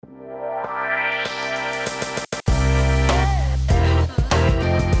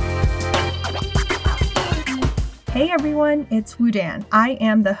Hey everyone, it's Wudan. I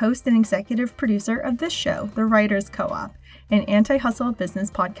am the host and executive producer of this show, The Writers Co-op, an anti-hustle business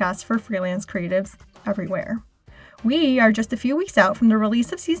podcast for freelance creatives everywhere. We are just a few weeks out from the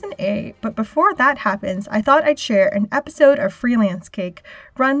release of Season 8, but before that happens, I thought I'd share an episode of Freelance Cake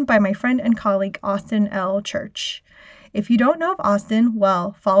run by my friend and colleague Austin L. Church. If you don't know of Austin,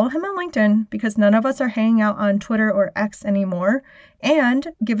 well, follow him on LinkedIn because none of us are hanging out on Twitter or X anymore, and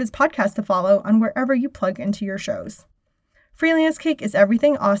give his podcast a follow on wherever you plug into your shows. Freelance Cake is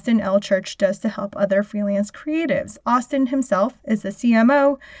everything Austin L. Church does to help other freelance creatives. Austin himself is a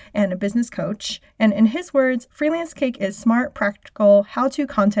CMO and a business coach, and in his words, Freelance Cake is smart, practical, how-to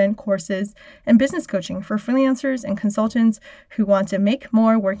content, courses, and business coaching for freelancers and consultants who want to make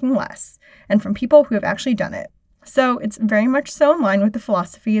more working less, and from people who have actually done it. So it's very much so in line with the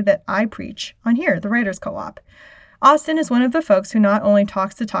philosophy that I preach on here, the Writers Co-op. Austin is one of the folks who not only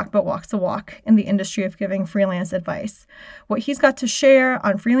talks the talk but walks the walk in the industry of giving freelance advice. What he's got to share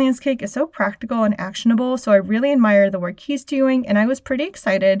on Freelance Cake is so practical and actionable, so I really admire the work he's doing, and I was pretty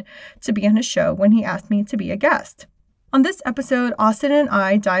excited to be on his show when he asked me to be a guest. On this episode, Austin and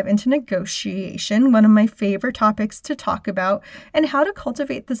I dive into negotiation, one of my favorite topics to talk about, and how to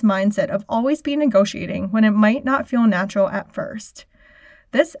cultivate this mindset of always be negotiating when it might not feel natural at first.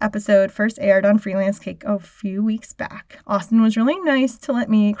 This episode first aired on Freelance Cake a few weeks back. Austin was really nice to let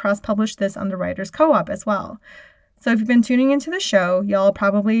me cross-publish this on the Writers Co-op as well. So if you've been tuning into the show, y'all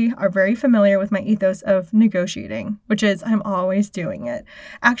probably are very familiar with my ethos of negotiating, which is I'm always doing it.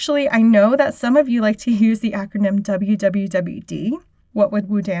 Actually, I know that some of you like to use the acronym WWWD, what would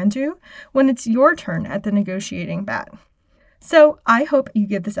Wudan do, when it's your turn at the negotiating bat. So I hope you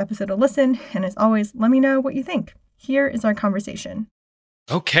give this episode a listen, and as always, let me know what you think. Here is our conversation.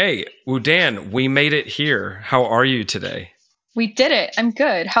 Okay, Wudan, we made it here. How are you today? We did it. I'm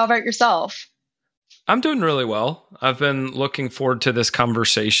good. How about yourself? I'm doing really well. I've been looking forward to this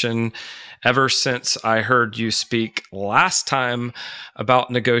conversation ever since I heard you speak last time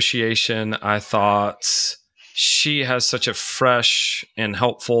about negotiation. I thought she has such a fresh and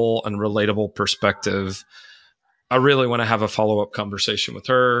helpful and relatable perspective. I really want to have a follow-up conversation with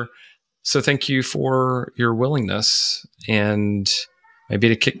her. So thank you for your willingness. And maybe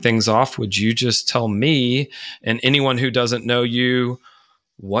to kick things off, would you just tell me and anyone who doesn't know you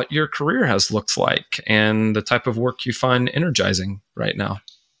what your career has looked like and the type of work you find energizing right now?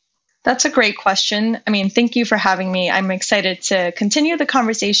 That's a great question. I mean, thank you for having me. I'm excited to continue the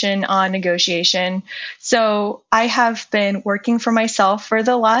conversation on negotiation. So I have been working for myself for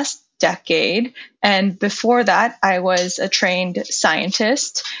the last decade. And before that, I was a trained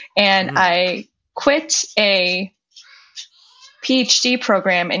scientist, and I quit a PhD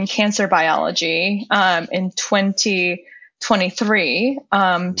program in cancer biology in 2023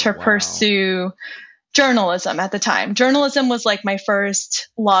 to pursue journalism at the time. Journalism was like my first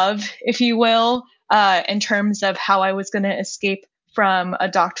love, if you will, in terms of how I was going to escape from a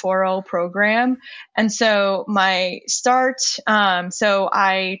doctoral program. And so my start, so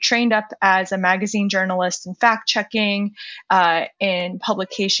I trained up as a magazine journalist in fact checking in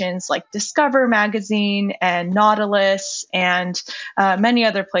publications like Discover Magazine and Nautilus and many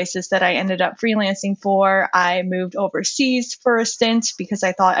other places that I ended up freelancing for. I moved overseas for a stint because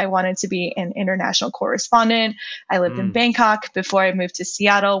I thought I wanted to be an international correspondent. I lived in Bangkok before I moved to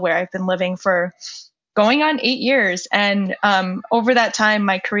Seattle, where I've been living for going on 8 years. And over that time,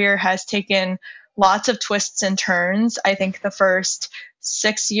 my career has taken lots of twists and turns. I think the first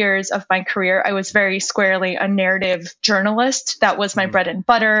 6 years of my career, I was very squarely a narrative journalist. That was my bread and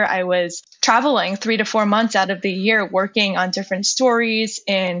butter. I was traveling 3 to 4 months out of the year, working on different stories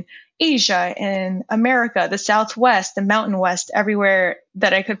in Asia, in America, the Southwest, the Mountain West, everywhere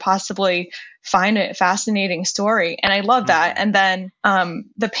that I could possibly find a fascinating story. And I love that. And then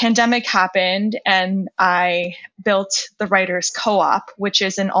the pandemic happened, and I built the Writers Co-op, which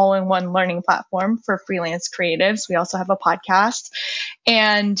is an all-in-one learning platform for freelance creatives. We also have a podcast.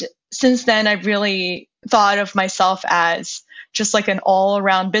 And since then, I've really thought of myself as just like an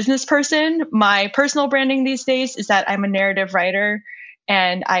all-around business person. My personal branding these days is that I'm a narrative writer,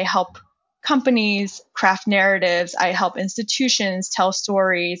 and I help companies craft narratives. I help institutions tell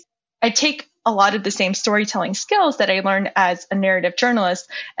stories. I take a lot of the same storytelling skills that I learned as a narrative journalist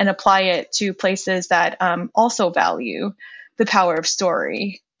and apply it to places that also value the power of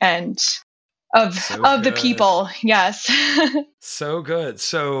story and of the people. Yes. So good.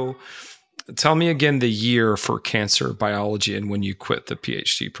 So tell me again the year for cancer biology and when you quit the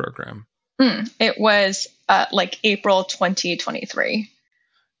PhD program. It was like April 2023.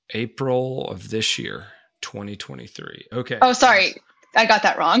 April of this year, 2023. Okay. Oh, sorry. I got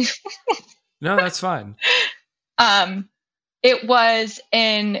that wrong. No, that's fine. It was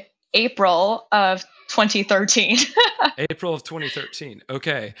in April of 2013. April of 2013.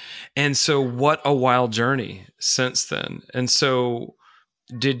 Okay. And so what a wild journey since then. And so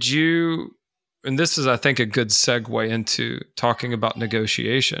did you, and this is, I think, a good segue into talking about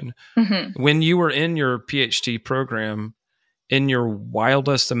negotiation. Mm-hmm. When you were in your PhD program, in your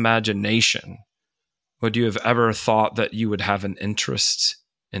wildest imagination, would you have ever thought that you would have an interest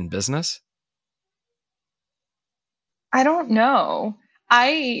in business? I don't know.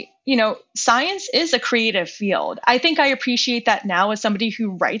 Science is a creative field. I think I appreciate that now as somebody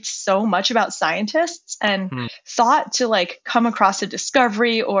who writes so much about scientists and thought to like come across a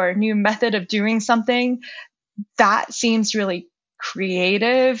discovery or a new method of doing something that seems really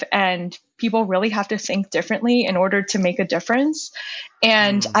creative, and people really have to think differently in order to make a difference.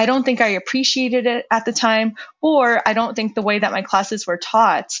 And I don't think I appreciated it at the time, or I don't think the way that my classes were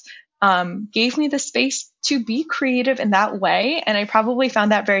taught gave me the space to be creative in that way. And I probably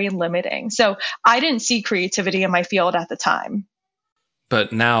found that very limiting. So I didn't see creativity in my field at the time.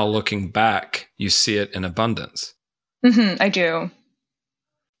 But now looking back, you see it in abundance. Mm-hmm, I do.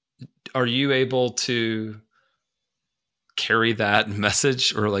 Are you able to carry that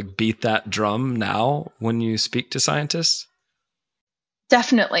message or like beat that drum now when you speak to scientists?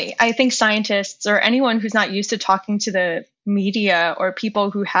 Definitely. I think scientists or anyone who's not used to talking to the media or people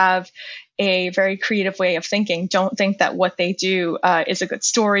who have a very creative way of thinking don't think that what they do is a good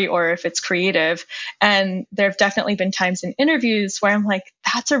story or if it's creative. And there have definitely been times in interviews where I'm like,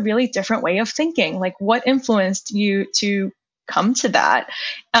 that's a really different way of thinking. Like, what influenced you to come to that?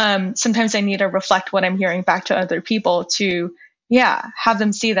 Sometimes I need to reflect what I'm hearing back to other people to have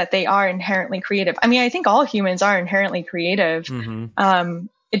them see that they are inherently creative. I mean, I think all humans are inherently creative. Mm-hmm.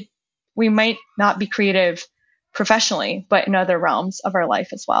 We might not be creative professionally, but in other realms of our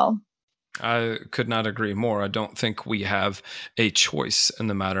life as well. I could not agree more. I don't think we have a choice in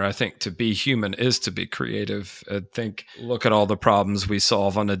the matter. I think to be human is to be creative. I think, look at all the problems we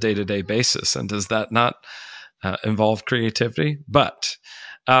solve on a day-to-day basis. And does that not involve creativity? But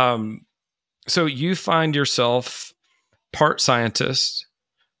so you find yourself part scientist,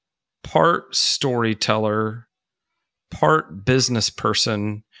 part storyteller, part business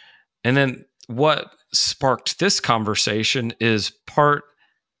person. And then what sparked this conversation is part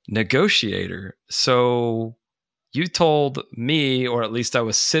negotiator. So you told me, or at least I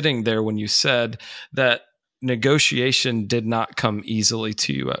was sitting there when you said that negotiation did not come easily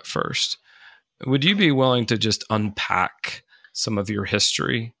to you at first. Would you be willing to just unpack some of your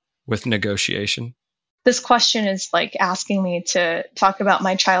history with negotiation? This question is like asking me to talk about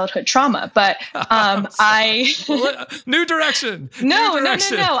my childhood trauma, but New direction. No.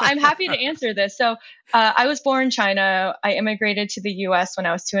 I'm happy to answer this. So I was born in China. I immigrated to the U.S. when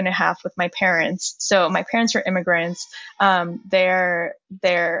I was 2.5 with my parents. So my parents were immigrants. Their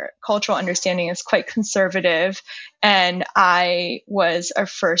cultural understanding is quite conservative, and I was a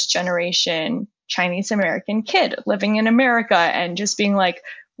first generation Chinese American kid living in America and just being like,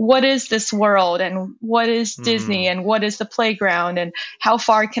 what is this world, and what is Disney, and what is the playground, and how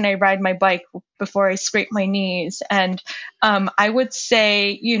far can I ride my bike before I scrape my knees? And I would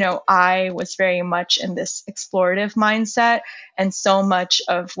say, I was very much in this explorative mindset, and so much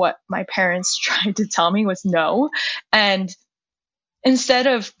of what my parents tried to tell me was no. And instead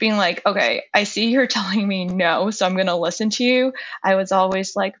of being like, okay, I see you're telling me no, so I'm going to listen to you, I was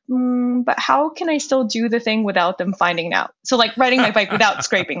always like, but how can I still do the thing without them finding out? So like riding my bike without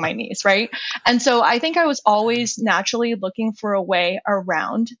scraping my knees, right? And so I think I was always naturally looking for a way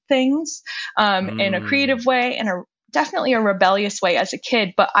around things in a creative way and definitely a rebellious way as a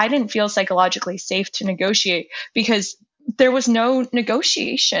kid, but I didn't feel psychologically safe to negotiate because there was no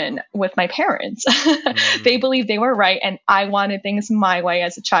negotiation with my parents. They believed they were right, and I wanted things my way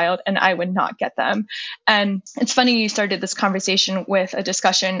as a child, and I would not get them. And it's funny you started this conversation with a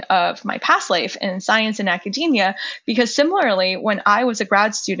discussion of my past life in science and academia, because similarly, when I was a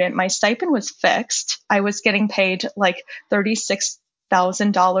grad student, my stipend was fixed. I was getting paid like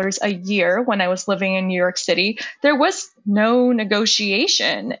 $36,000 a year when I was living in New York City. There was no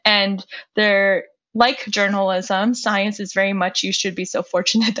negotiation, and like journalism, science is very much, you should be so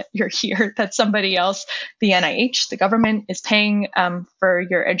fortunate that you're here, that somebody else, the NIH, the government, is paying for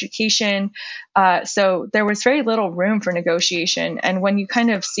your education. So there was very little room for negotiation. And when you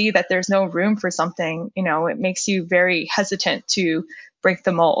kind of see that there's no room for something, it makes you very hesitant to break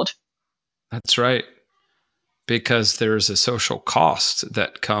the mold. That's right. Because there's a social cost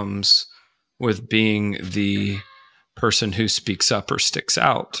that comes with being the person who speaks up or sticks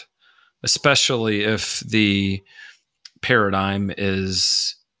out, especially if the paradigm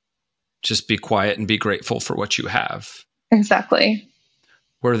is just be quiet and be grateful for what you have. Exactly.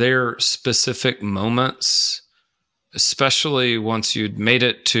 Were there specific moments, especially once you'd made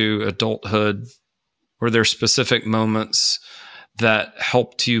it to adulthood, were there specific moments that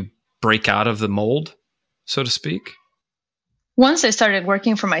helped you break out of the mold, so to speak? Once I started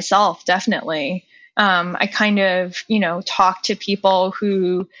working for myself, definitely. I kind of, talked to people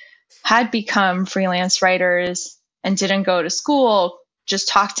who had become freelance writers and didn't go to school, just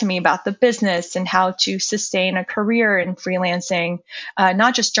talked to me about the business and how to sustain a career in freelancing,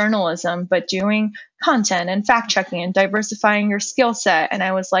 not just journalism, but doing content and fact checking and diversifying your skill set. And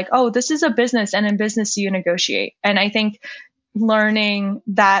I was like, oh, this is a business, and in business, you negotiate. And I think learning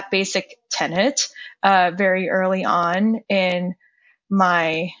that basic tenet very early on in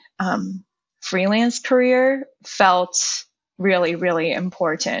my freelance career felt really, really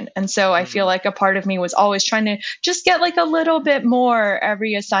important. And so I feel like a part of me was always trying to just get like a little bit more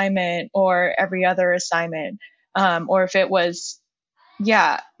every assignment or every other assignment. Or if it was,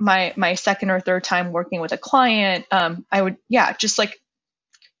 my second or third time working with a client, I would, just like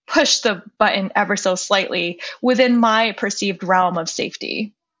push the button ever so slightly within my perceived realm of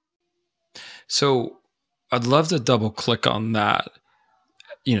safety. So I'd love to double click on that,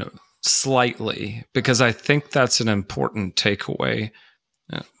 slightly, because I think that's an important takeaway.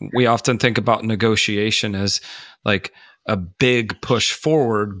 We often think about negotiation as like a big push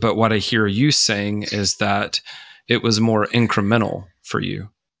forward, but what I hear you saying is that it was more incremental for you.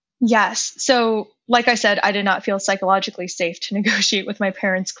 Yes. So, like I said, I did not feel psychologically safe to negotiate with my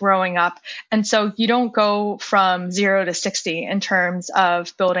parents growing up. And so you don't go from 0 to 60 in terms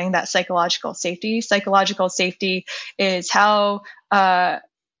of building that psychological safety. Psychological safety is how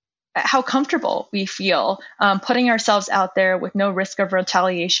comfortable we feel putting ourselves out there with no risk of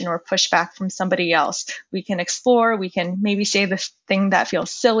retaliation or pushback from somebody else. We can explore, we can maybe say the thing that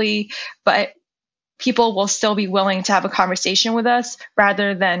feels silly, but people will still be willing to have a conversation with us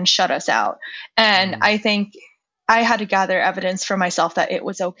rather than shut us out. And I think I had to gather evidence for myself that it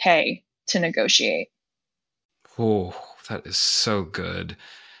was okay to negotiate. Oh, that is so good.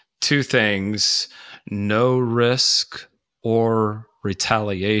 Two things: no risk or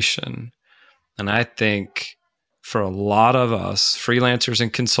retaliation. And I think for a lot of us, freelancers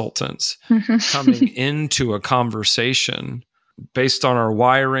and consultants, coming into a conversation based on our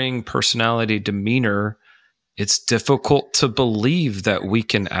wiring, personality, demeanor, it's difficult to believe that we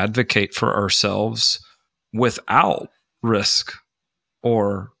can advocate for ourselves without risk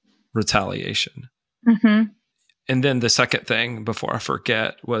or retaliation. And then the second thing, before I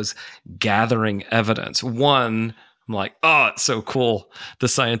forget, was gathering evidence. One, I'm like, oh, it's so cool. The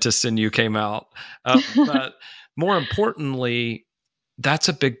scientist in you came out. But more importantly, that's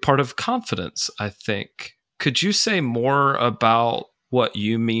a big part of confidence, I think. Could you say more about what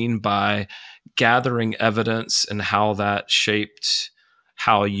you mean by gathering evidence and how that shaped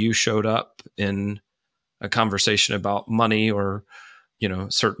how you showed up in a conversation about money or,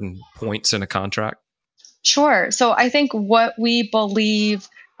 certain points in a contract? Sure. So I think what we believe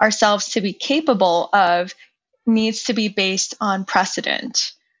ourselves to be capable of needs to be based on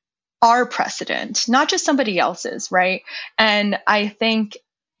precedent, our precedent, not just somebody else's, right? And I think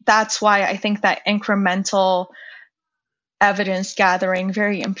that's why I think that incremental evidence gathering,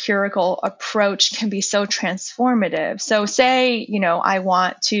 very empirical approach can be so transformative. So say,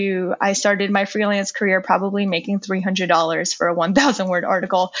 I started my freelance career probably making $300 for a 1,000 word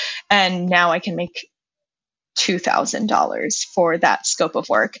article, and now I can make $2,000 for that scope of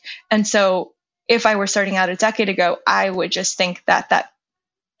work. And so if I were starting out a decade ago, I would just think that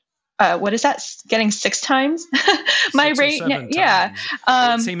what is that? Getting 6 times my rate? Yeah.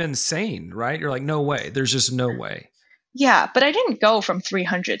 It would seem insane, right? You're like, no way. There's just no way. Yeah, but I didn't go from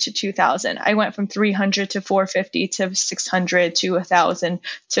 300 to 2,000. I went from 300 to 450 to 600 to 1,000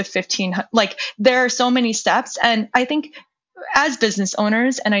 to 1,500. Like, there are so many steps. And I think as business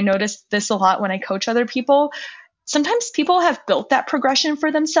owners, and I notice this a lot when I coach other people, sometimes people have built that progression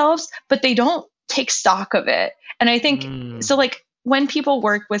for themselves, but they don't take stock of it. And I think, so like, when people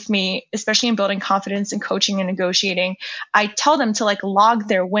work with me, especially in building confidence and coaching and negotiating, I tell them to like log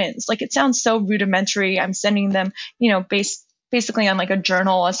their wins. Like, it sounds so rudimentary. I'm sending them, basically on like a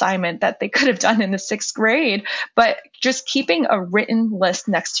journal assignment that they could have done in the 6th grade, but just keeping a written list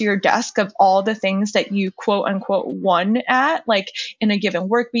next to your desk of all the things that you quote unquote won at, like in a given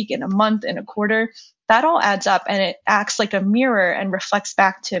work week, in a month, in a quarter, that all adds up, and it acts like a mirror and reflects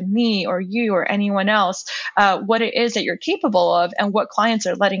back to me or you or anyone else what it is that you're capable of and what clients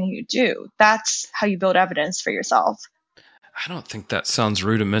are letting you do. That's how you build evidence for yourself. I don't think that sounds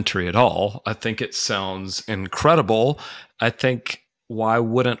rudimentary at all. I think it sounds incredible. I think why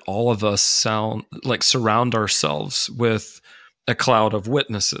wouldn't all of us surround ourselves with a cloud of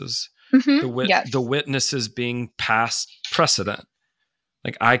witnesses? Yes. The witnesses being past precedent.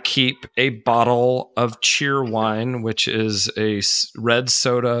 Like, I keep a bottle of Cheer wine, which is a red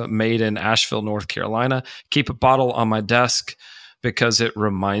soda made in Asheville, North Carolina. Keep a bottle on my desk because it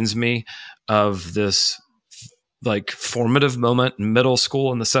reminds me of this like formative moment in middle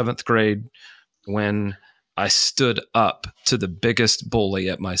school in the 7th grade when I stood up to the biggest bully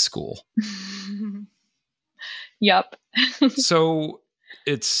at my school. Yep. So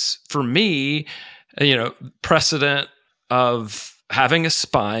it's, for me, precedent of having a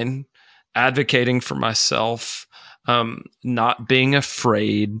spine, advocating for myself, not being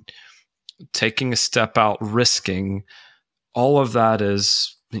afraid, taking a step out, risking. All of that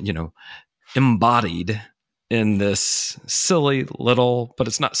is, embodied in this silly little, but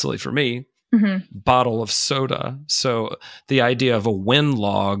it's not silly for me, bottle of soda. So the idea of a win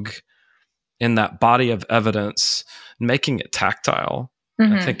log in that body of evidence, making it tactile,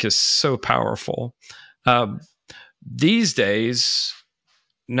 I think is so powerful. These days,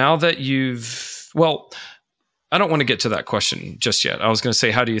 now that I don't want to get to that question just yet. I was going to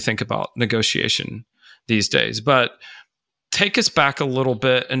say, how do you think about negotiation these days? But take us back a little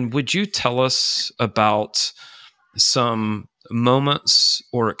bit, and would you tell us about some moments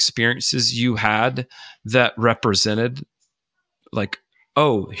or experiences you had that represented, like,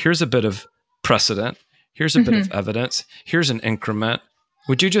 oh, here's a bit of precedent, here's a bit of evidence, here's an increment.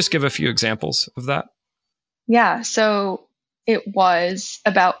 Would you just give a few examples of that? Yeah. So it was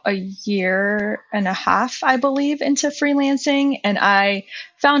about a year and a half, I believe, into freelancing. And I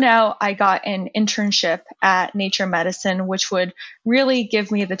found out I got an internship at Nature Medicine, which would really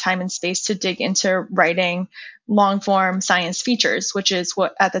give me the time and space to dig into writing long form science features, which is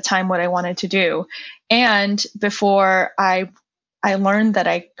what at the time what I wanted to do. And before I learned that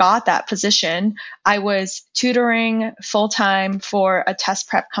I got that position, I was tutoring full time for a test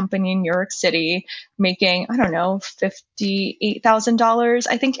prep company in New York City, making, I don't know, $58,000,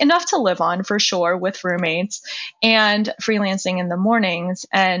 I think, enough to live on for sure with roommates, and freelancing in the mornings.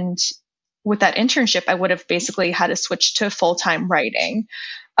 And with that internship, I would have basically had to switch to full time writing.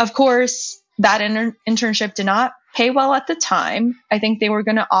 Of course, that internship did not pay well at the time. I think they were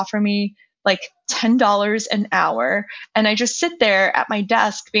going to offer me like $10 an hour. And I just sit there at my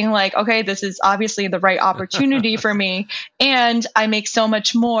desk being like, okay, this is obviously the right opportunity for me. And I make so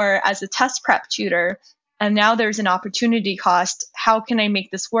much more as a test prep tutor. And now there's an opportunity cost. How can I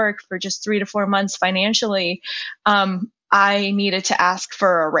make this work for just 3 to 4 months financially? I needed to ask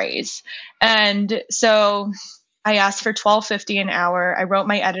for a raise. And so I asked for $12.50 an hour. I wrote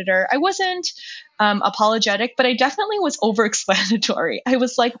my editor. I wasn't apologetic, but I definitely was over-explanatory. I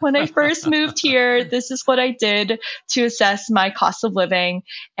was like, when I first moved here, this is what I did to assess my cost of living.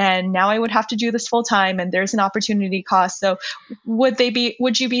 And now I would have to do this full time, and there's an opportunity cost. So would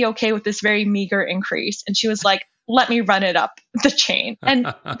you be okay with this very meager increase? And she was like, let me run it up the chain.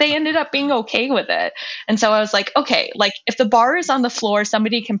 And they ended up being okay with it. And so I was like, okay, like if the bar is on the floor,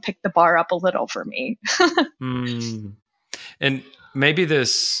 somebody can pick the bar up a little for me. And maybe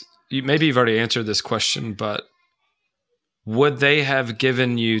you've already answered this question, but would they have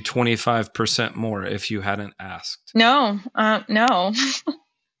given you 25% more if you hadn't asked? No. I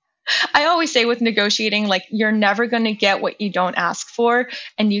always say with negotiating, like, you're never going to get what you don't ask for,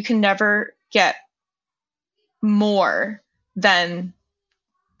 and you can never get more than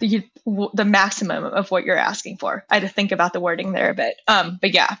the maximum of what you're asking for. I had to think about the wording there a bit.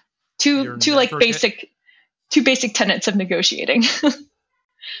 But yeah, two basic tenets of negotiating.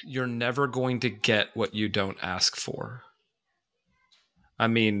 You're never going to get what you don't ask for. I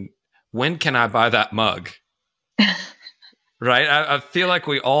mean, when can I buy that mug? Right? I feel like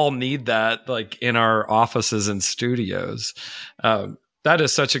we all need that, like in our offices and studios. That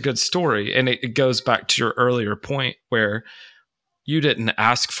is such a good story. And it goes back to your earlier point where you didn't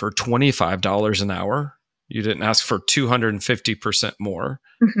ask for $25 an hour. You didn't ask for 250% more.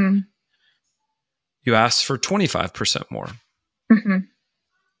 You asked for 25% more.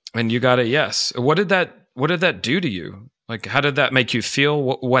 And you got a yes. What did that do to you? Like, how did that make you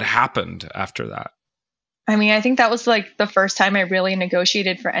feel? What happened after that? I mean, I think that was like the first time I really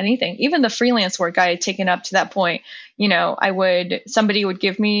negotiated for anything. Even the freelance work I had taken up to that point, somebody would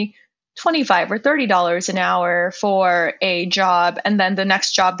give me $25 or $30 an hour for a job. And then the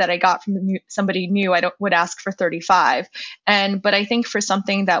next job that I got from somebody new, would ask for 35. But I think for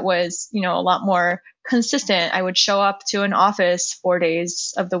something that was, a lot more consistent, I would show up to an office 4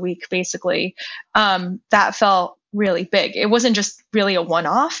 days of the week, basically. That felt really big. It wasn't just really a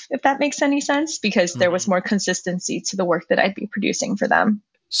one-off, if that makes any sense, because there was more consistency to the work that I'd be producing for them.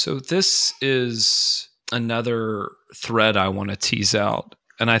 So this is another thread I want to tease out.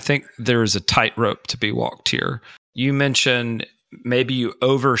 And I think there's a tightrope to be walked here. You mentioned maybe you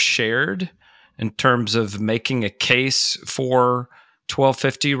overshared in terms of making a case for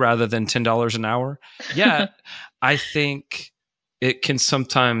 $12.50 rather than $10 an hour. Yeah, I think it can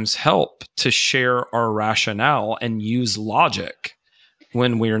sometimes help to share our rationale and use logic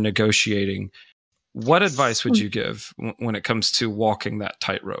when we're negotiating. What advice would you give when it comes to walking that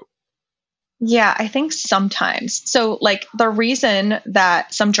tightrope? Yeah, I think sometimes. So, like, the reason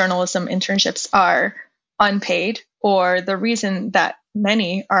that some journalism internships are unpaid, or the reason that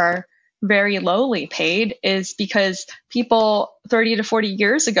many are very lowly paid, is because people 30 to 40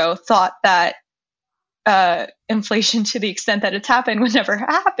 years ago thought that inflation, to the extent that it's happened, would never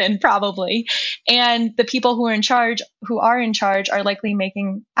happen, probably. And the people who are in charge are likely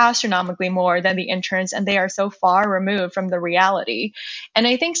making astronomically more than the interns, and they are so far removed from the reality. And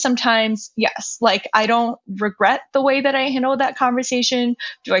I think sometimes, yes, like, I don't regret the way that I handled that conversation.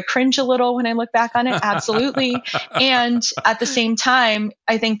 Do I cringe a little when I look back on it? Absolutely. And at the same time,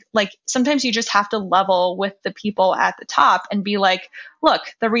 I think, like, sometimes you just have to level with the people at the top and be like, look,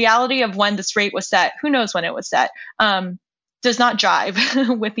 the reality of when this rate was set, who knows when it was set, does not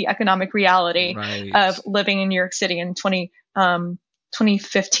jive with the economic reality of living in New York City in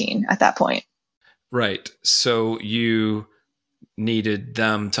 2015 at that point. Right. So you needed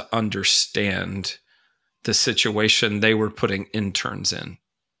them to understand the situation they were putting interns in.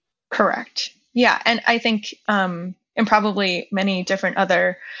 Correct. Yeah. And I think in probably many different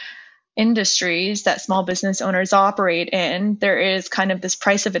other industries that small business owners operate in, there is kind of this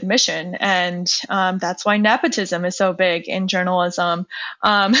price of admission. And that's why nepotism is so big in journalism.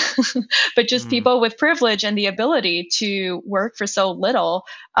 But just people with privilege and the ability to work for so little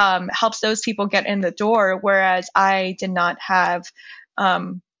helps those people get in the door. Whereas I didn't have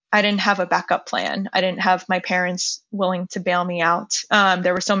a backup plan. I didn't have my parents willing to bail me out.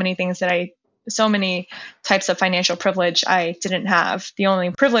 There were so many types of financial privilege I didn't have. The only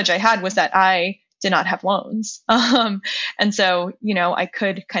privilege I had was that I did not have loans. And so, I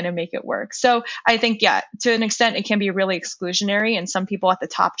could kind of make it work. So I think, yeah, to an extent, it can be really exclusionary, and some people at the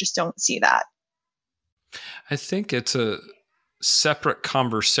top just don't see that. I think it's a separate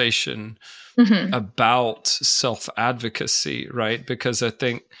conversation about self-advocacy, right? Because I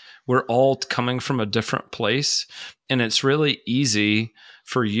think we're all coming from a different place, and it's really easy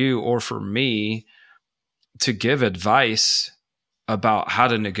for you or for me to give advice about how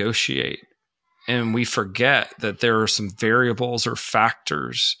to negotiate. And we forget that there are some variables or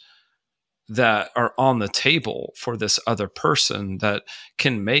factors that are on the table for this other person that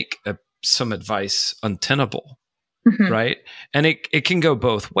can make some advice untenable. Right. And it can go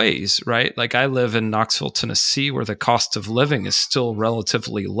both ways, right? Like, I live in Knoxville, Tennessee, where the cost of living is still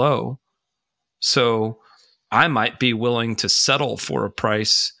relatively low. So I might be willing to settle for a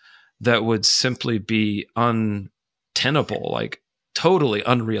price that would simply be untenable, like totally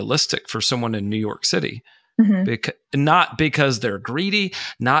unrealistic for someone in New York City. Not because they're greedy,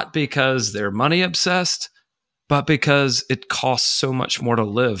 not because they're money obsessed, but because it costs so much more to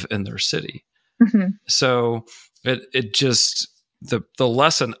live in their city. So it just, the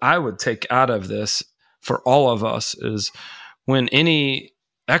lesson I would take out of this for all of us is, when any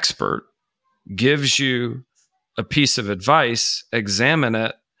expert gives you a piece of advice, examine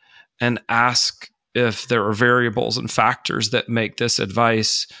it and ask if there are variables and factors that make this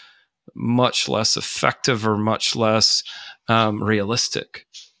advice much less effective or much less realistic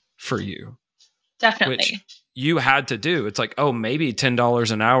for you. Definitely. Which you had to do. It's like, oh, maybe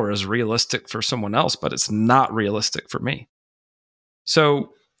 $10 an hour is realistic for someone else, but it's not realistic for me.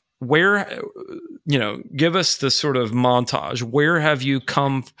 So give us the sort of montage. Where have you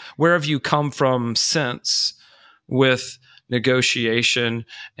come from since with negotiation,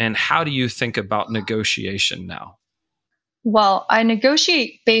 and how do you think about negotiation now? Well, I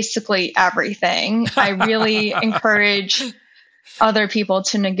negotiate basically everything. I really encourage other people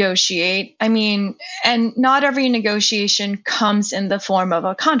to negotiate. I mean, and not every negotiation comes in the form of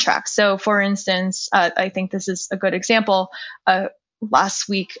a contract. So, for instance, I think this is a good example. Last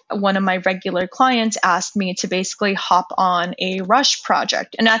week, one of my regular clients asked me to basically hop on a rush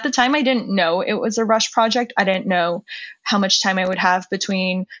project. And at the time, I didn't know it was a rush project. I didn't know how much time I would have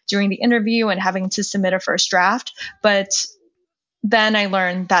between doing the interview and having to submit a first draft. But then I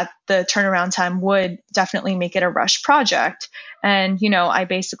learned that the turnaround time would definitely make it a rush project. And, I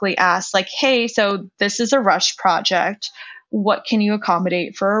basically asked, like, hey, so this is a rush project. what can you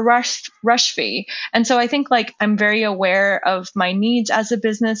accommodate for a rush fee? And so I think like I'm very aware of my needs as a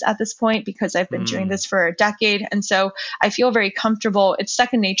business at this point because I've been doing this for a decade. And so I feel very comfortable. It's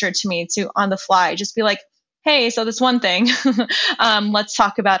second nature to me to on the fly just be like, hey, so this one thing, let's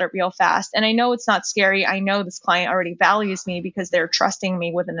talk about it real fast. And I know it's not scary. I know this client already values me because they're trusting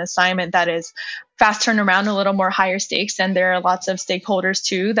me with an assignment that is fast turnaround, a little more higher stakes. And there are lots of stakeholders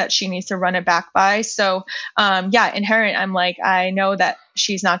too that she needs to run it back by. So inherent, I'm like, I know that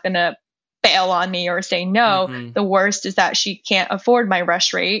she's not going to bail on me or say no. The worst is that she can't afford my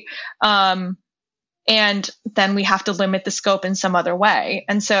rush rate. And then we have to limit the scope in some other way.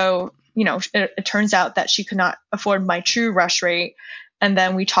 And so it turns out that she could not afford my true rush rate. And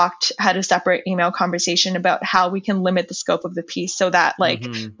then we had a separate email conversation about how we can limit the scope of the piece so that like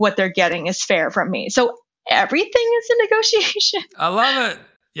what they're getting is fair from me. So everything is a negotiation. I love it.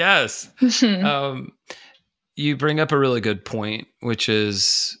 Yes. You bring up a really good point, which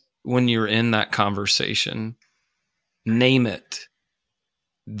is when you're in that conversation, name it.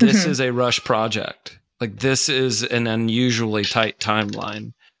 This is a rush project. Like this is an unusually tight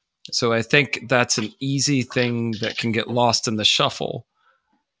timeline. So I think that's an easy thing that can get lost in the shuffle,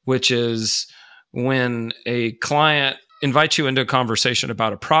 which is when a client invites you into a conversation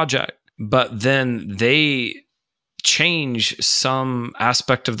about a project, but then they change some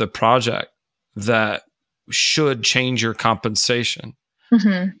aspect of the project that should change your compensation.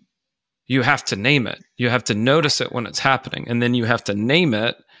 You have to name it. You have to notice it when it's happening, and then you have to name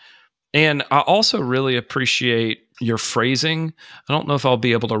it. And I also really appreciate your phrasing. I don't know if I'll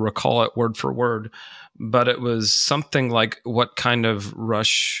be able to recall it word for word, but it was something like, what kind of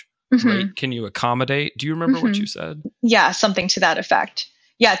rush rate can you accommodate? Do you remember what you said? Yeah, something to that effect.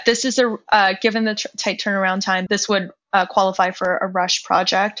 Yeah, this is given the tight turnaround time, this would qualify for a rush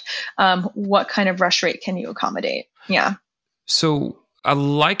project. What kind of rush rate can you accommodate? Yeah. So I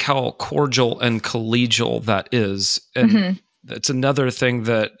like how cordial and collegial that is. And that's another thing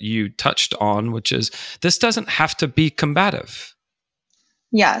that you touched on, which is this doesn't have to be combative.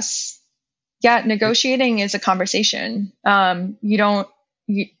 Yes. Yeah. Negotiating is a conversation.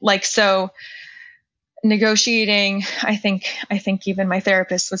 Negotiating, I think even my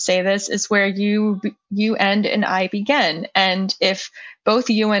therapist would say this, is where you end and I begin. And if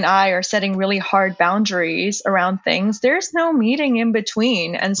both you and I are setting really hard boundaries around things, there's no meeting in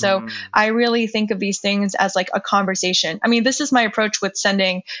between. And so I really think of these things as like a conversation. I mean, this is my approach with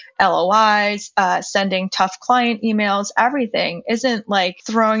sending LOIs, sending tough client emails. Everything isn't like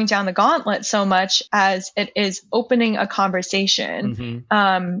throwing down the gauntlet so much as it is opening a conversation.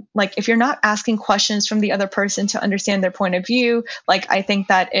 Like if you're not asking questions from the other person to understand their point of view, like I think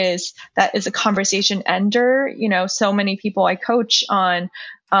that is a conversation ender. So many people I coach on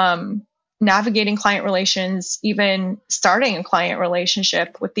navigating client relations, even starting a client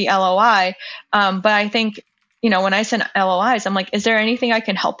relationship with the LOI. But I think, when I send LOIs, I'm like, is there anything I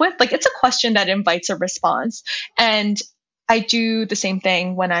can help with? Like, it's a question that invites a response. And I do the same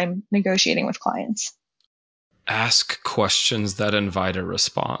thing when I'm negotiating with clients. Ask questions that invite a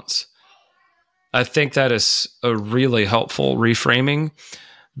response. I think that is a really helpful reframing,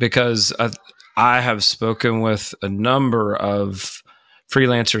 because I have spoken with a number of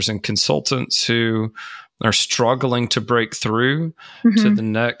freelancers and consultants who are struggling to break through to the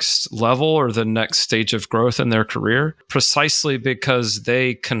next level or the next stage of growth in their career, precisely because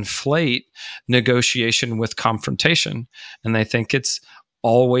they conflate negotiation with confrontation. And they think it's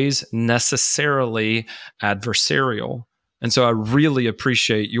always necessarily adversarial. And so I really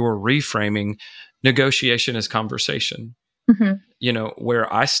appreciate your reframing. Negotiation is conversation.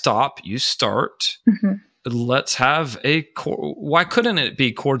 Where I stop, you start. Let's have why couldn't it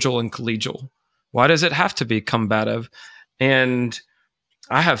be cordial and collegial? Why does it have to be combative? And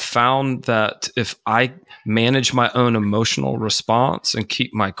I have found that if I manage my own emotional response and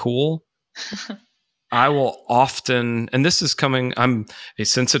keep my cool, I will often, and this is coming, I'm a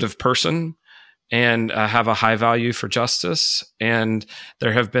sensitive person and I have a high value for justice. And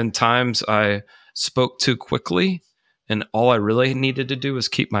there have been times I spoke too quickly and all I really needed to do was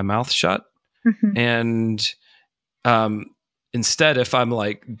keep my mouth shut. And instead, if I'm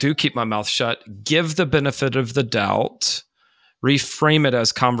like, do keep my mouth shut, give the benefit of the doubt, reframe it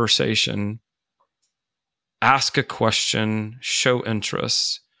as conversation, ask a question, show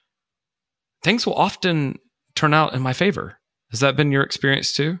interest, things will often turn out in my favor. Has that been your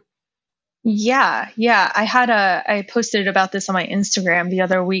experience too? Yeah. I posted about this on my Instagram the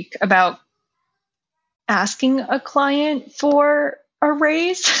other week about asking a client for a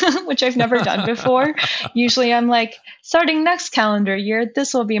raise, which I've never done before. Usually I'm like, starting next calendar year,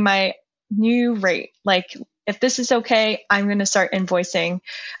 this will be my new rate. Like if this is okay, I'm going to start invoicing.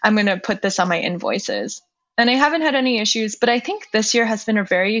 I'm going to put this on my invoices. And I haven't had any issues, but I think this year has been a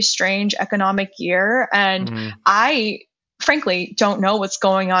very strange economic year. And I frankly don't know what's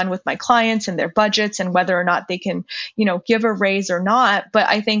going on with my clients and their budgets and whether or not they can, give a raise or not. But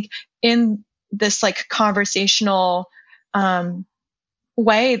I think in this like conversational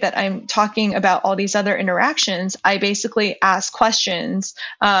way that I'm talking about all these other interactions, I basically asked questions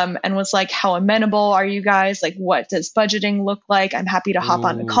and was like, how amenable are you guys? Like, what does budgeting look like? I'm happy to hop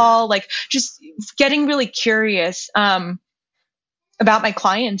on the call. Like, just getting really curious about my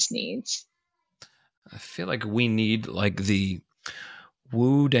clients' needs. I feel like we need like the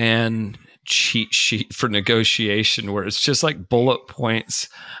Wudan cheat sheet for negotiation, where it's just like bullet points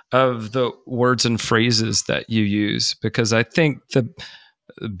of the words and phrases that you use. Because I think the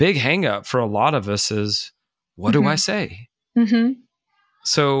big hang up for a lot of us is, what do I say?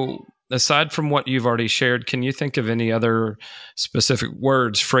 So aside from what you've already shared, can you think of any other specific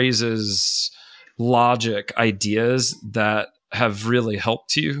words, phrases, logic, ideas that have really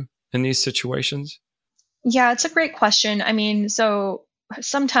helped you in these situations? Yeah, it's a great question. I mean, so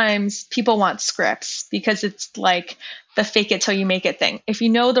sometimes people want scripts because it's like the fake it till you make it thing. If you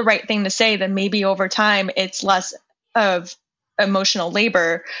know the right thing to say, then maybe over time it's less of emotional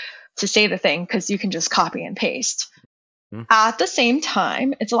labor to say the thing because you can just copy and paste. At the same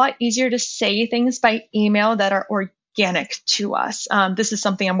time, it's a lot easier to say things by email that are organic to us. This is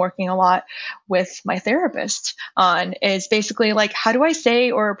something I'm working a lot with my therapist on, is basically like, how do I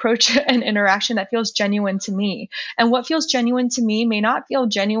say or approach an interaction that feels genuine to me? And what feels genuine to me may not feel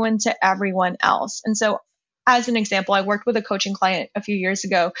genuine to everyone else. And so as an example, I worked with a coaching client a few years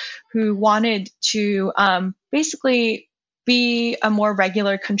ago who wanted to basically be a more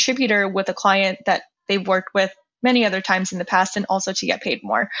regular contributor with a client that they've worked with many other times in the past, and also to get paid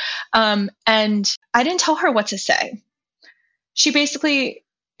more. And I didn't tell her what to say. She basically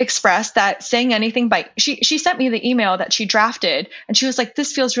expressed that saying anything she sent me the email that she drafted, and she was like,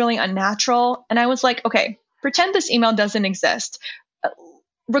 this feels really unnatural. And I was like, okay, pretend this email doesn't exist.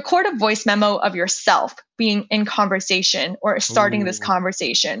 Record a voice memo of yourself being in conversation or starting this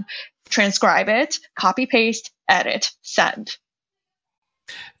conversation. Transcribe it, copy, paste, edit, send.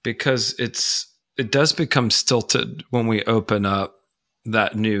 Because it does become stilted when we open up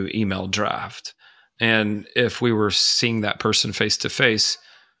that new email draft. And if we were seeing that person face to face,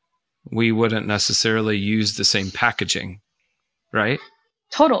 we wouldn't necessarily use the same packaging, right?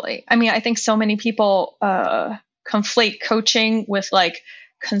 Totally. I mean, I think so many people conflate coaching with like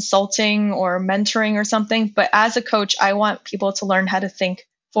consulting or mentoring or something. But as a coach, I want people to learn how to think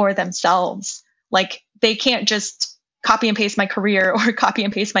for themselves. Like, they can't just copy and paste my career or copy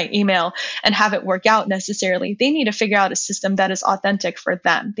and paste my email and have it work out necessarily. They need to figure out a system that is authentic for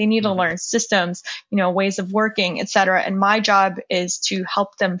them. They need to learn systems, ways of working, et cetera. And my job is to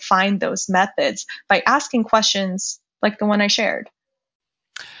help them find those methods by asking questions like the one I shared.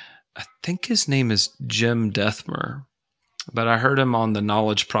 I think his name is Jim Dethmer, but I heard him on the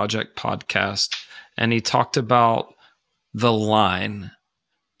Knowledge Project podcast, and he talked about the line.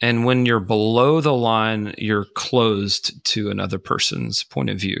 And when you're below the line, you're closed to another person's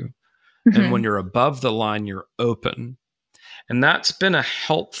point of view. And when you're above the line, you're open. And that's been a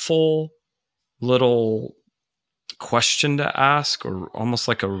helpful little question to ask, or almost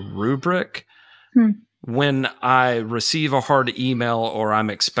like a rubric. When I receive a hard email, or I'm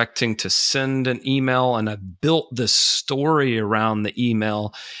expecting to send an email, and I've built this story around the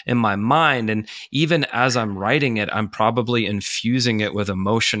email in my mind, and even as I'm writing it, I'm probably infusing it with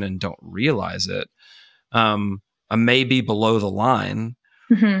emotion and don't realize it. I may be below the line.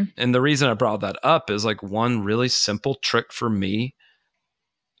 And the reason I brought that up is like one really simple trick for me,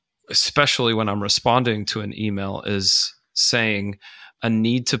 especially when I'm responding to an email, is saying, I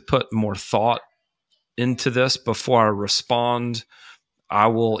need to put more thought into this before I respond. I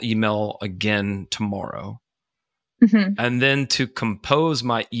will email again tomorrow. And then to compose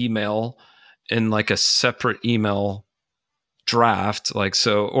my email in like a separate email draft, like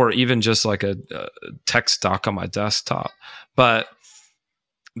so, or even just like a text doc on my desktop. But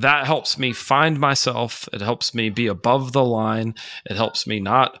that helps me find myself. It helps me be above the line. It helps me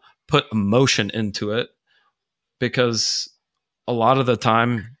not put emotion into it, because a lot of the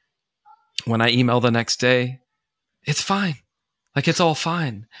time when I email the next day, it's fine. Like, it's all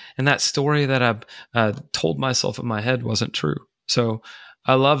fine. And that story that I told myself in my head wasn't true. So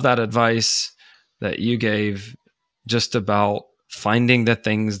I love that advice that you gave, just about finding the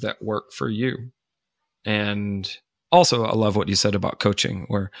things that work for you. And also, I love what you said about coaching,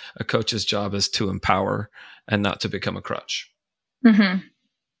 where a coach's job is to empower and not to become a crutch.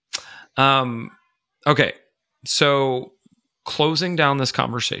 Okay. So closing down this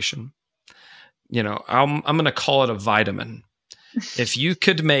conversation, I'm going to call it a vitamin. If you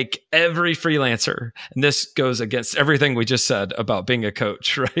could make every freelancer, and this goes against everything we just said about being a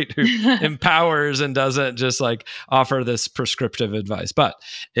coach, right? Who empowers and doesn't just like offer this prescriptive advice. But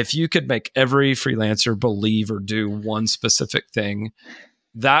if you could make every freelancer believe or do one specific thing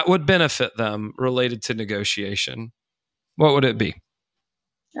that would benefit them related to negotiation, what would it be?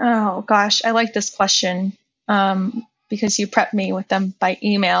 Oh gosh, I like this question because you prepped me with them by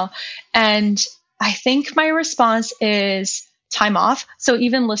email. And I think my response is time off. So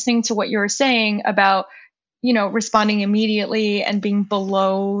even listening to what you were saying about, responding immediately and being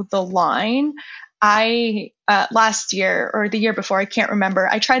below the line, I last year or the year before, I can't remember,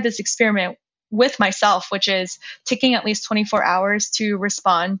 I tried this experiment with myself, which is taking at least 24 hours to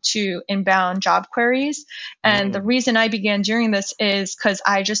respond to inbound job queries. And the reason I began doing this is because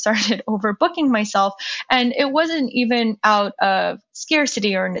I just started overbooking myself. And it wasn't even out of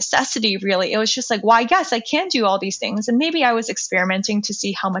scarcity or necessity, really. It was just like, well, yes, I can do all these things. And maybe I was experimenting to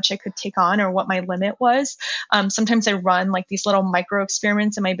see how much I could take on or what my limit was. Sometimes I run like these little micro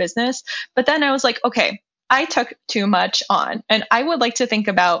experiments in my business. But then I was like, okay, I took too much on, and I would like to think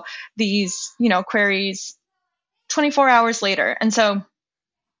about these, queries 24 hours later. And so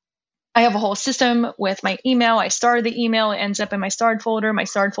I have a whole system with my email. I started the email. It ends up in my starred folder. My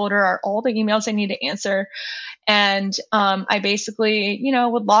starred folder are all the emails I need to answer. And I basically,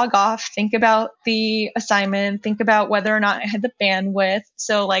 would log off, think about the assignment, think about whether or not I had the bandwidth.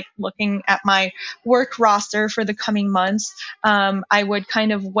 So like looking at my work roster for the coming months, I would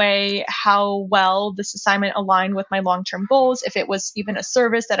kind of weigh how well this assignment aligned with my long-term goals, if it was even a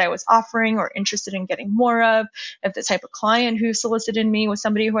service that I was offering or interested in getting more of, if the type of client who solicited me was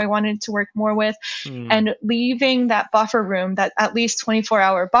somebody who I wanted to work more with, and leaving that buffer room, that at least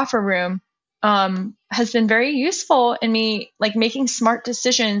 24-hour buffer room, has been very useful in me like making smart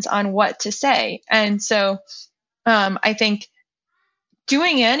decisions on what to say. And so I think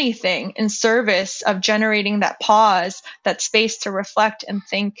doing anything in service of generating that pause, that space to reflect and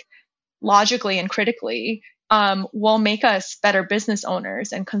think logically and critically, will make us better business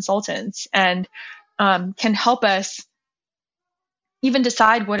owners and consultants, and can help us even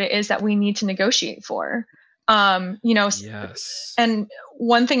decide what it is that we need to negotiate for. Yes. And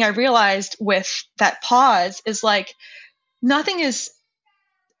one thing I realized with that pause is like nothing is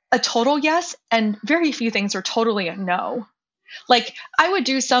a total yes, and very few things are totally a no. Like I would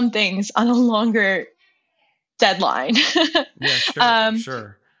do some things on a longer deadline. Yeah,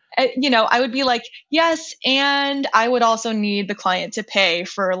 sure. I would be like, yes, and I would also need the client to pay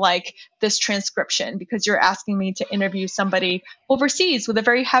for like this transcription because you're asking me to interview somebody overseas with a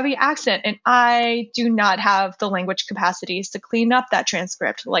very heavy accent, and I do not have the language capacities to clean up that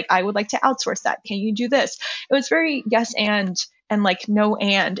transcript. Like I would like to outsource that. Can you do this? It was very yes and like no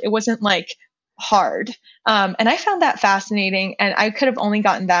and. It wasn't like hard. And I found that fascinating, and I could have only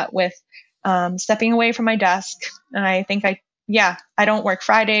gotten that with stepping away from my desk. And I think I don't work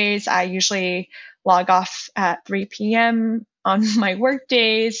Fridays. I usually log off at 3 p.m. on my work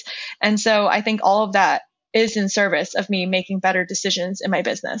days. And so I think all of that is in service of me making better decisions in my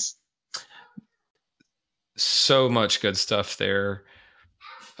business. So much good stuff there.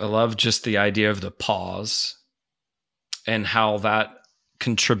 I love just the idea of the pause and how that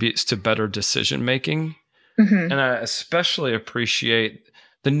contributes to better decision making. And I especially appreciate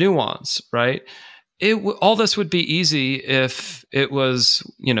the nuance, right? All this would be easy if it was,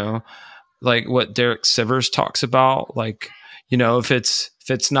 like what Derek Sivers talks about, like, if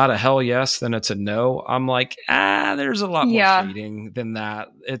it's not a hell yes, then it's a no. I'm like, there's a lot more shading than that.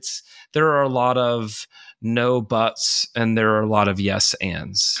 There are a lot of no buts and there are a lot of yes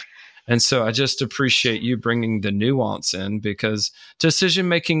ands. And so I just appreciate you bringing the nuance in, because decision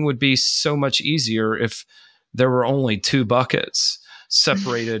making would be so much easier if there were only two buckets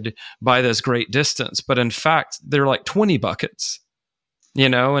separated by this great distance. But in fact, they're like 20 buckets,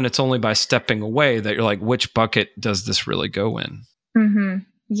 and it's only by stepping away that you're like, which bucket does this really go in?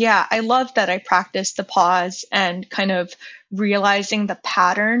 Yeah, I love that I practiced the pause and kind of realizing the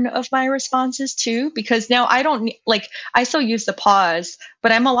pattern of my responses too, because now I still use the pause,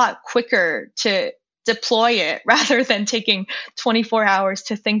 but I'm a lot quicker to deploy it rather than taking 24 hours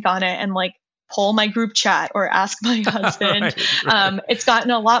to think on it and like pull my group chat or ask my husband. Right. It's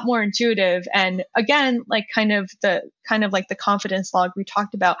gotten a lot more intuitive. And again, like kind of like the confidence log we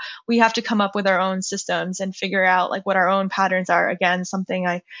talked about, we have to come up with our own systems and figure out like what our own patterns are. Again, something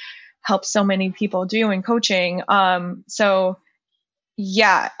I help so many people do in coaching.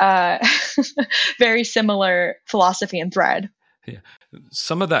 Very similar philosophy and thread. Yeah.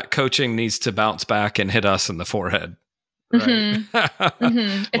 Some of that coaching needs to bounce back and hit us in the forehead. Right. It's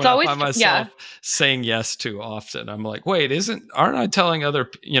When always, I find myself saying yes too often, I'm like, wait, aren't I telling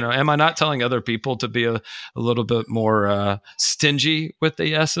am I not telling other people to be a little bit more stingy with the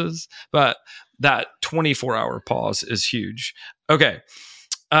yeses? But that 24-hour pause is huge. Okay.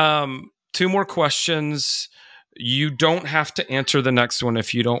 2 more questions. You don't have to answer the next one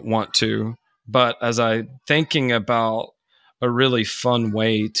if you don't want to, but as I'm thinking about a really fun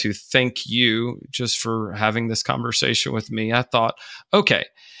way to thank you just for having this conversation with me, I thought, okay,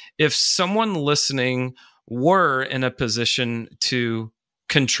 if someone listening were in a position to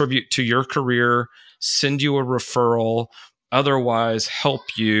contribute to your career, send you a referral, otherwise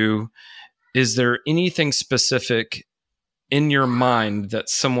help you, is there anything specific in your mind that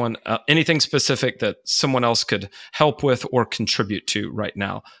anything specific that someone else could help with or contribute to right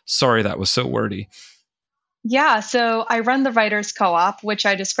now? Sorry, that was so wordy. Yeah, so I run the Writers Co-op, which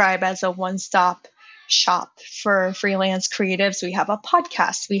I describe as a one-stop shop for freelance creatives. We have a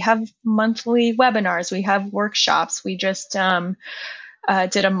podcast, we have monthly webinars, we have workshops. We just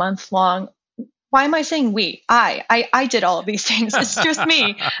did a month-long. Why am I saying we? I did all of these things. It's just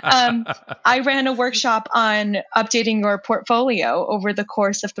me. I ran a workshop on updating your portfolio over the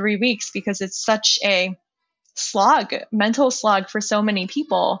course of 3 weeks because it's such a mental slog for so many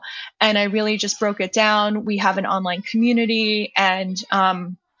people. And I really just broke it down. We have an online community, and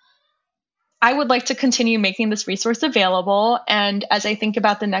I would like to continue making this resource available. And as I think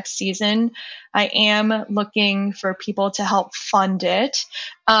about the next season, I am looking for people to help fund it.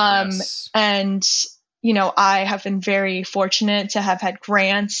 Yes. And I have been very fortunate to have had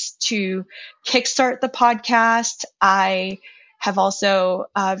grants to kickstart the podcast. I have also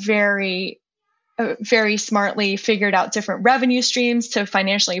very smartly figured out different revenue streams to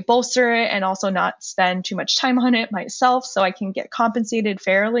financially bolster it and also not spend too much time on it myself so I can get compensated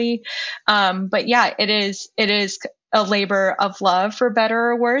fairly. But yeah, it is a labor of love, for better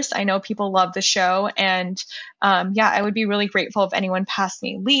or worse. I know people love the show, and I would be really grateful if anyone passed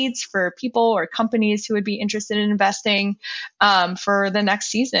me leads for people or companies who would be interested in investing for the next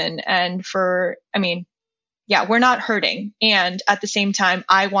season. And we're not hurting. And at the same time,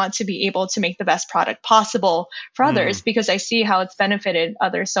 I want to be able to make the best product possible for others because I see how it's benefited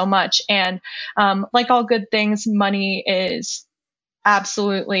others so much. And like all good things, money is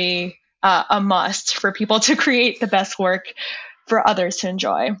absolutely a must for people to create the best work for others to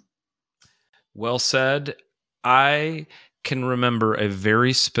enjoy. Well said. I can remember a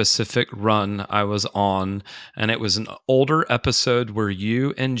very specific run I was on, and it was an older episode where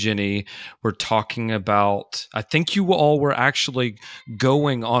you and Jenny were talking about, I think you all were actually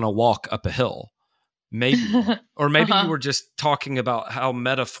going on a walk up a hill. Maybe, or maybe you were just talking about how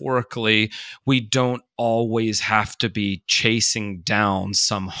metaphorically we don't always have to be chasing down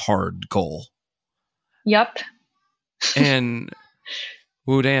some hard goal. Yep. And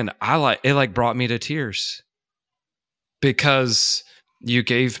Wudan, it brought me to tears because you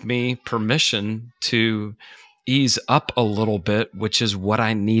gave me permission to ease up a little bit, which is what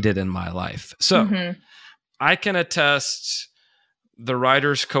I needed in my life. So I can attest the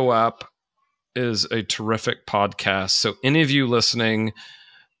Writers Co-op is a terrific podcast. So any of you listening,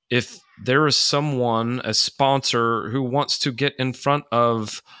 if there is someone, a sponsor, who wants to get in front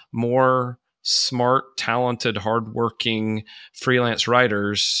of more smart, talented, hardworking freelance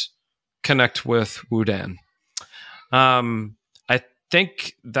writers, connect with Wudan. I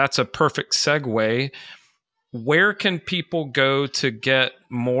think that's a perfect segue. Where can people go to get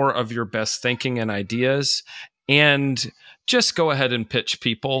more of your best thinking and ideas? And just go ahead and pitch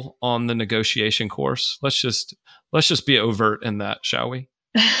people on the negotiation course. Let's just be overt in that, shall we?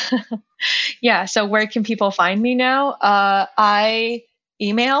 Yeah. So where can people find me now? I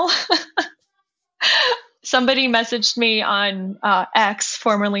email. Somebody messaged me on X,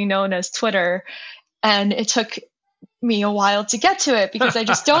 formerly known as Twitter, and it took me a while to get to it because I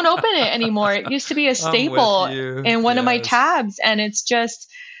just don't open it anymore. It used to be a staple in one of my tabs, and it's just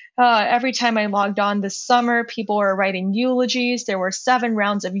every time I logged on this summer, people were writing eulogies. There were 7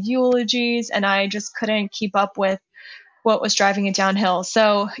 rounds of eulogies, and I just couldn't keep up with what was driving it downhill.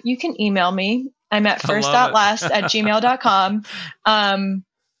 So you can email me. I'm at first.last@gmail.com.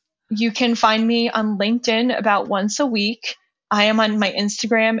 You can find me on LinkedIn about once a week. I am on my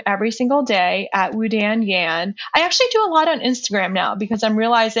Instagram every single day at Wudan Yan. I actually do a lot on Instagram now because I'm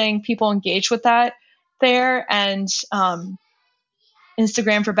realizing people engage with that there. And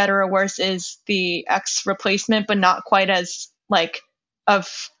Instagram, for better or worse, is the X replacement, but not quite as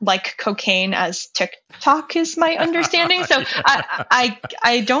of like cocaine as TikTok is my understanding. So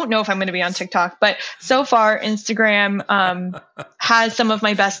I don't know if I'm going to be on TikTok, but so far Instagram has some of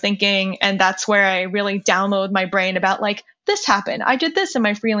my best thinking. And that's where I really download my brain about like, this happened. I did this in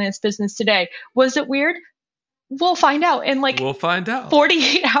my freelance business today. Was it weird? We'll find out in like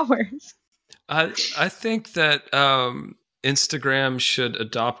 48 hours. I think that Instagram should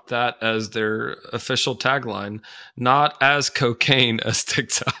adopt that as their official tagline, not as cocaine as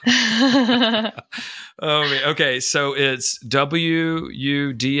TikTok. Okay, so it's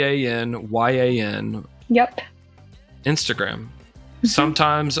WUDANYAN. Yep. Instagram. Mm-hmm.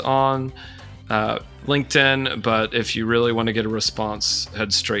 Sometimes on LinkedIn, but if you really want to get a response,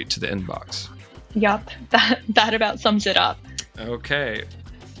 head straight to the inbox. Yep, that about sums it up. Okay.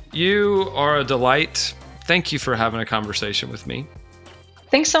 You are a delight. Thank you for having a conversation with me.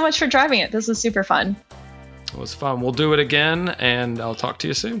 Thanks so much for driving it. This was super fun. It was fun. We'll do it again, and I'll talk to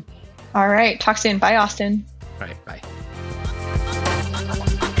you soon. All right. Talk soon. Bye, Austin. All right. Bye.